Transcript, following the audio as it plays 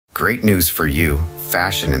great news for you,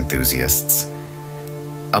 fashion enthusiasts.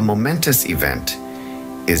 A momentous event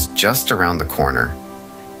is just around the corner,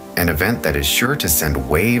 an event that is sure to send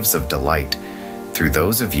waves of delight through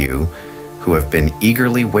those of you who have been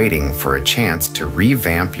eagerly waiting for a chance to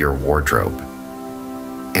revamp your wardrobe.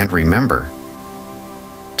 And remember,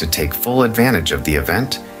 to take full advantage of the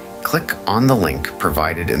event, click on the link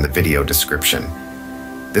provided in the video description.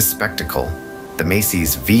 This spectacle, the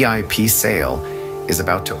Macy's VIP sale, is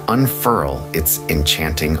about to unfurl its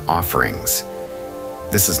enchanting offerings.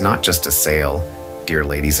 This is not just a sale, dear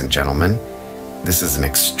ladies and gentlemen. This is an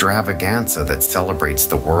extravaganza that celebrates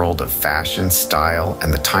the world of fashion, style,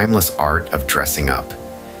 and the timeless art of dressing up.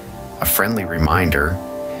 A friendly reminder,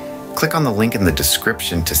 click on the link in the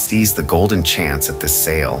description to seize the golden chance at this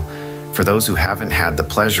sale. For those who haven't had the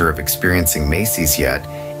pleasure of experiencing Macy's yet,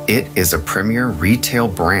 it is a premier retail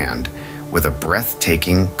brand with a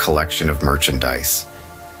breathtaking collection of merchandise.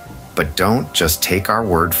 But don't just take our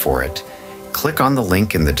word for it. Click on the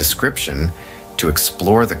link in the description to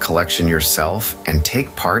explore the collection yourself and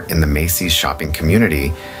take part in the Macy's shopping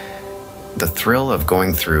community. The thrill of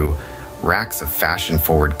going through racks of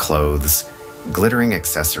fashion-forward clothes, glittering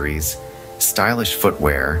accessories, stylish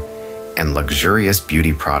footwear, and luxurious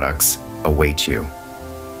beauty products await you.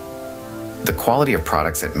 The quality of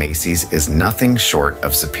products at Macy's is nothing short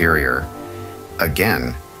of superior.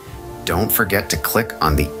 Again, don't forget to click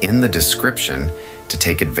on the in the description to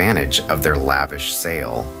take advantage of their lavish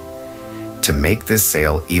sale. To make this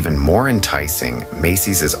sale even more enticing,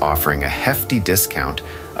 Macy's is offering a hefty discount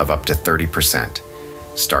of up to 30%,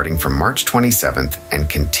 starting from March 27th and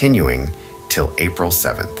continuing till April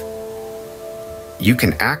 7th. You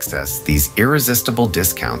can access these irresistible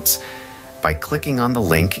discounts by clicking on the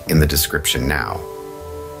link in the description now.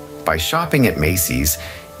 By shopping at Macy's,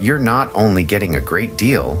 you're not only getting a great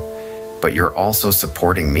deal, but you're also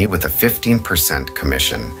supporting me with a 15%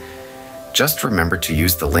 commission. Just remember to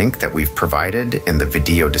use the link that we've provided in the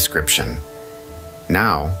video description.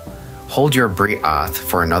 Now, hold your breath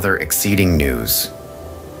for another exciting news.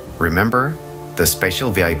 Remember the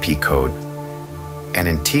special VIP code. An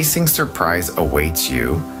enticing surprise awaits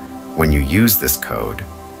you when you use this code.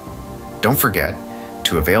 Don't forget,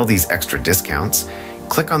 to avail these extra discounts,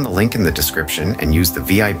 click on the link in the description and use the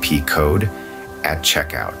VIP code at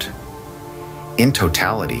checkout. In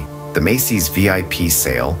totality, the Macy's VIP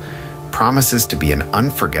sale promises to be an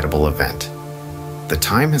unforgettable event. The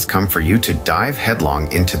time has come for you to dive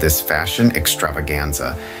headlong into this fashion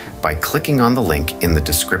extravaganza by clicking on the link in the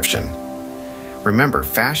description. Remember,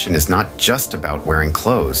 fashion is not just about wearing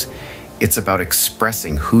clothes, it's about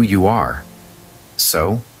expressing who you are.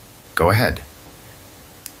 So, go ahead.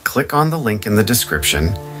 Click on the link in the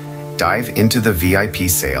description, dive into the VIP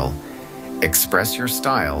sale, express your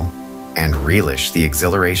style, and relish the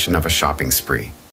exhilaration of a shopping spree.